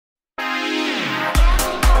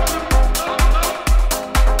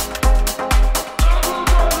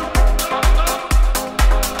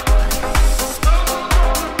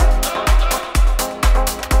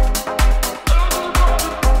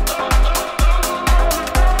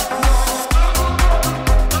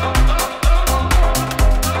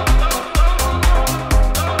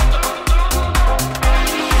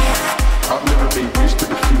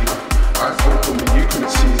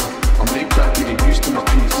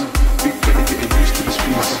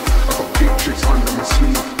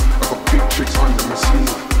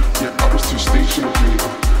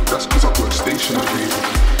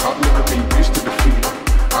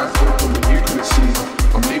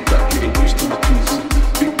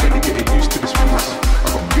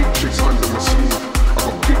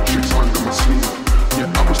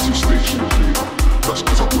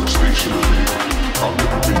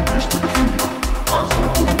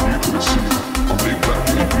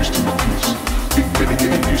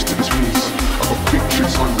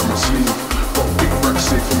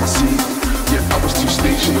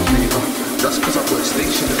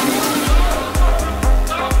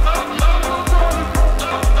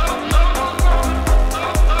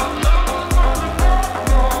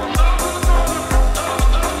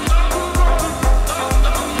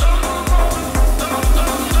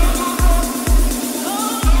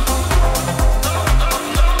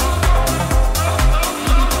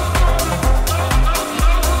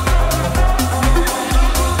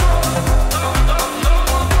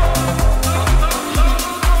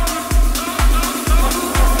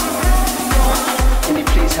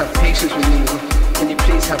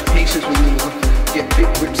Get big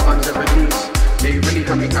whips on the release. They really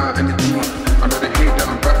got me out in the deep. I know they hate that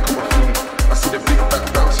I'm back on my feet. I see the big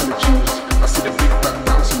back bounce on the Jews. I see the big back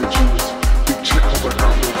bounce on the Jews. Big check over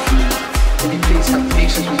around your feet. Can you please have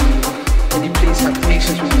patience with me? Can you please have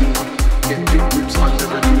patience with me?